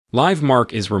Live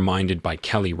Mark is reminded by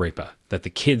Kelly Ripa that the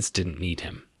kids didn't need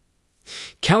him.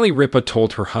 Kelly Ripa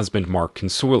told her husband Mark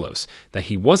Consuelos that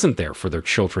he wasn't there for their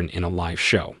children in a live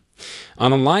show.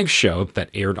 On a live show that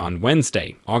aired on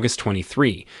Wednesday, August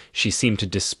 23, she seemed to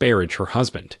disparage her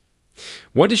husband.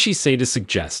 What does she say to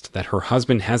suggest that her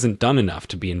husband hasn't done enough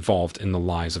to be involved in the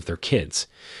lives of their kids?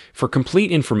 For complete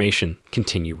information,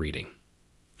 continue reading.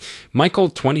 Michael,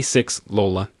 26,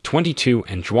 Lola, 22,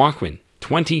 and Joaquin,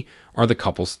 20, are the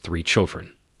couple's 3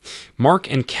 children.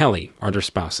 Mark and Kelly are their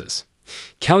spouses.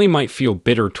 Kelly might feel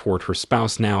bitter toward her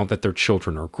spouse now that their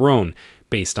children are grown,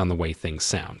 based on the way things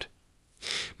sound.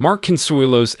 Mark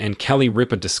Consuelos and Kelly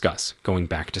Ripa discuss going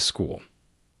back to school.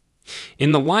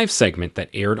 In the live segment that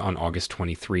aired on August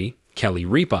 23, Kelly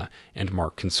Ripa and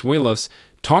Mark Consuelos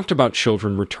talked about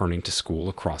children returning to school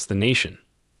across the nation.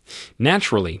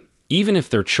 Naturally, even if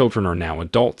their children are now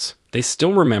adults, they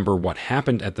still remember what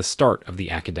happened at the start of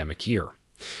the academic year.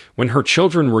 When her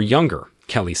children were younger,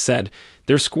 Kelly said,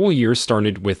 their school year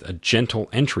started with a gentle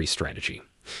entry strategy.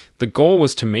 The goal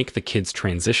was to make the kids'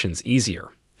 transitions easier.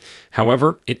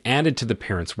 However, it added to the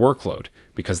parents' workload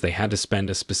because they had to spend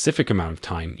a specific amount of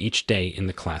time each day in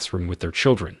the classroom with their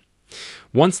children.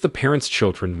 Once the parents'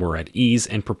 children were at ease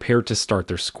and prepared to start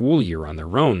their school year on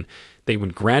their own, they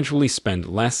would gradually spend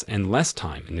less and less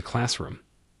time in the classroom.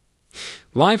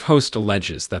 Live host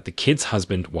alleges that the kid's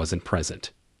husband wasn't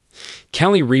present.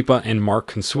 Kelly Ripa and Mark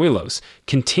Consuelos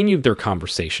continued their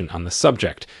conversation on the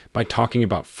subject by talking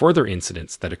about further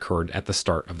incidents that occurred at the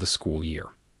start of the school year.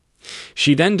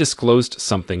 She then disclosed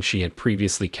something she had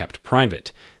previously kept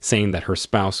private, saying that her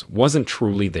spouse wasn't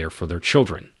truly there for their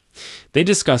children. They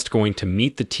discussed going to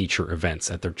meet the teacher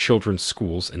events at their children's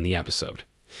schools in the episode.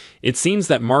 It seems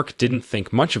that Mark didn't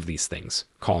think much of these things,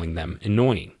 calling them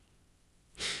annoying.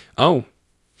 "Oh,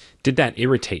 did that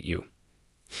irritate you?"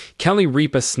 Kelly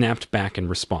Ripa snapped back in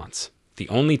response. "The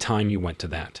only time you went to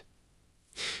that."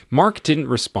 Mark didn't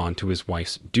respond to his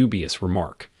wife's dubious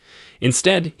remark.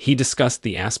 Instead, he discussed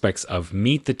the aspects of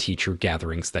meet the teacher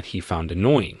gatherings that he found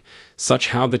annoying, such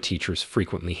how the teachers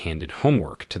frequently handed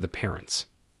homework to the parents.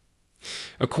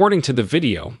 According to the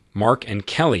video, Mark and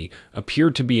Kelly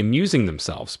appeared to be amusing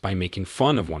themselves by making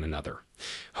fun of one another.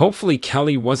 Hopefully,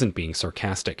 Kelly wasn't being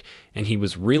sarcastic, and he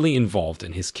was really involved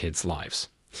in his kids' lives.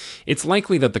 It's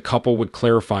likely that the couple would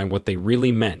clarify what they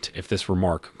really meant if this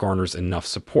remark garners enough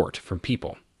support from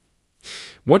people.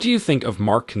 What do you think of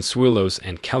Mark Consuelos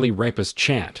and Kelly Ripa's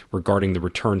chat regarding the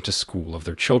return to school of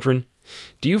their children?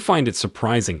 Do you find it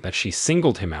surprising that she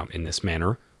singled him out in this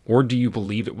manner, or do you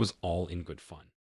believe it was all in good fun?